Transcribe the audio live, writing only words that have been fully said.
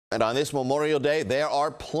And on this Memorial Day, there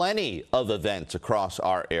are plenty of events across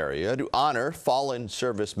our area to honor fallen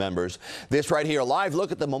service members. This right here, a live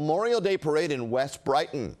look at the Memorial Day Parade in West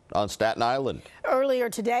Brighton on Staten Island. Earlier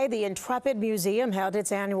today, the Intrepid Museum held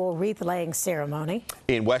its annual wreath-laying ceremony.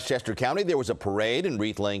 In Westchester County, there was a parade and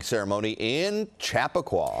wreath-laying ceremony in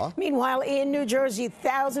Chappaqua. Meanwhile, in New Jersey,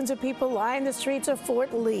 thousands of people lined the streets of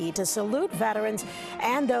Fort Lee to salute veterans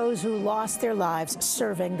and those who lost their lives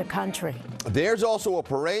serving the country. There's also a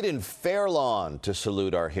parade in Fairlawn to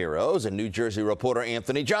salute our heroes, and New Jersey reporter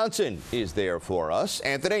Anthony Johnson is there for us.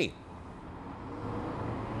 Anthony.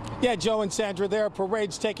 Yeah, Joe and Sandra, there are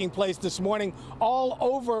parades taking place this morning all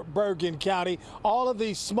over Bergen County. All of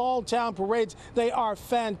these small town parades, they are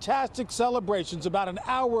fantastic celebrations. About an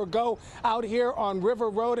hour ago out here on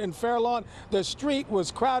River Road in Fairlawn, the street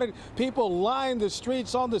was crowded. People lined the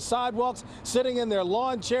streets on the sidewalks, sitting in their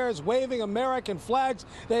lawn chairs, waving American flags.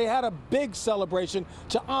 They had a big celebration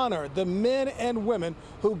to honor the men and women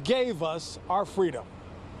who gave us our freedom.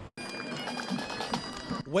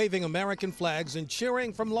 Waving American flags and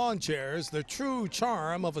cheering from lawn chairs, the true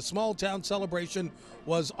charm of a small town celebration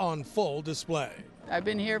was on full display. I've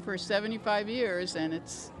been here for 75 years and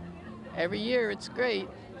every year it's great.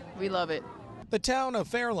 We love it. The town of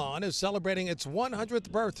Fairlawn is celebrating its 100th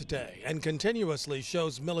birthday and continuously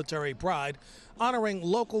shows military pride, honoring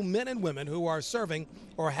local men and women who are serving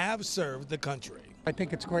or have served the country. I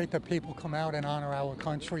think it's great that people come out and honor our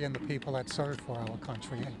country and the people that served for our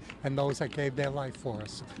country and those that gave their life for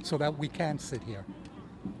us so that we can sit here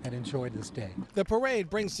and enjoy this day. The parade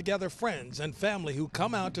brings together friends and family who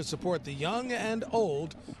come out to support the young and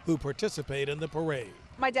old who participate in the parade.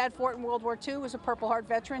 My dad fought in World War II, was a Purple Heart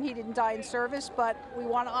veteran. He didn't die in service, but we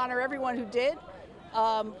want to honor everyone who did.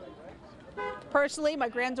 Personally, my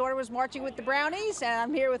granddaughter was marching with the Brownies, and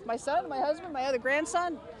I'm here with my son, my husband, my other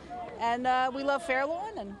grandson. And we love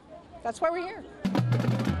Fairlawn, and that's why we're here.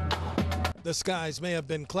 The skies may have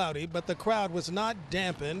been cloudy, but the crowd was not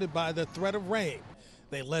dampened by the threat of rain.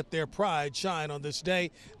 They let their pride shine on this day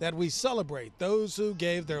that we celebrate those who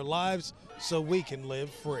gave their lives so we can live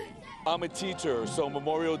free. I'm a teacher, so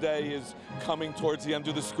Memorial Day is coming towards the end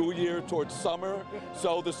of the school year, towards summer.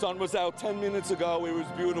 So the sun was out 10 minutes ago. It was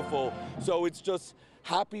beautiful. So it's just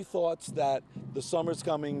happy thoughts that the summer's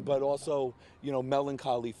coming, but also, you know,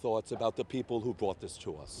 melancholy thoughts about the people who brought this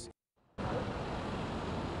to us.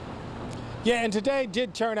 Yeah, and today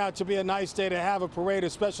did turn out to be a nice day to have a parade,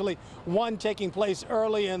 especially one taking place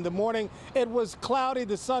early in the morning. It was cloudy,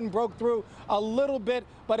 the sun broke through a little bit,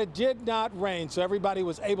 but it did not rain, so everybody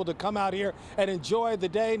was able to come out here and enjoy the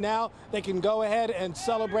day. Now they can go ahead and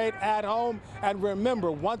celebrate at home and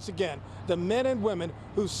remember once again the men and women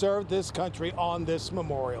who served this country on this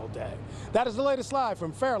Memorial Day. That is the latest live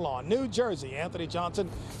from Fairlawn, New Jersey. Anthony Johnson,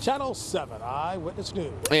 Channel 7 Eyewitness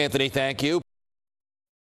News. Anthony, thank you.